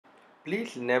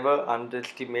Please never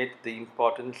underestimate the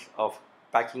importance of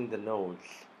packing the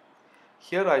nose.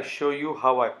 Here I show you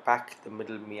how I pack the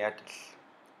middle meatus.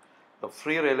 A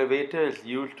freer elevator is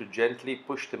used to gently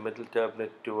push the middle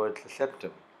turbinate towards the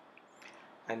septum.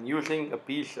 And using a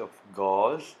piece of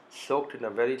gauze soaked in a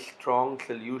very strong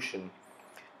solution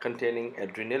containing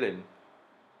adrenaline,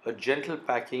 a gentle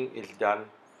packing is done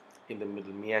in the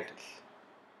middle meatus.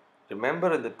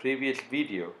 Remember in the previous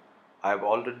video, I have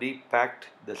already packed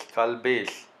the skull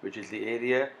base, which is the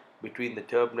area between the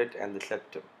turbinate and the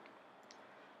septum.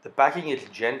 The packing is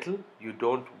gentle. You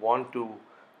don't want to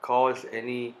cause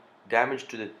any damage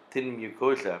to the thin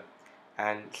mucosa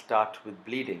and start with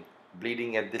bleeding.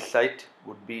 Bleeding at this site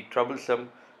would be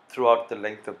troublesome throughout the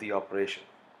length of the operation.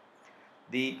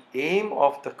 The aim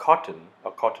of the cotton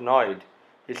or cottonoid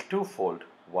is twofold.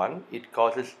 One, it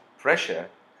causes pressure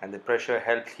and the pressure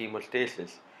helps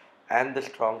hemostasis and the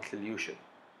strong solution.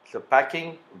 So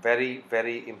packing very,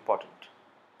 very important.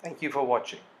 Thank you for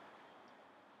watching.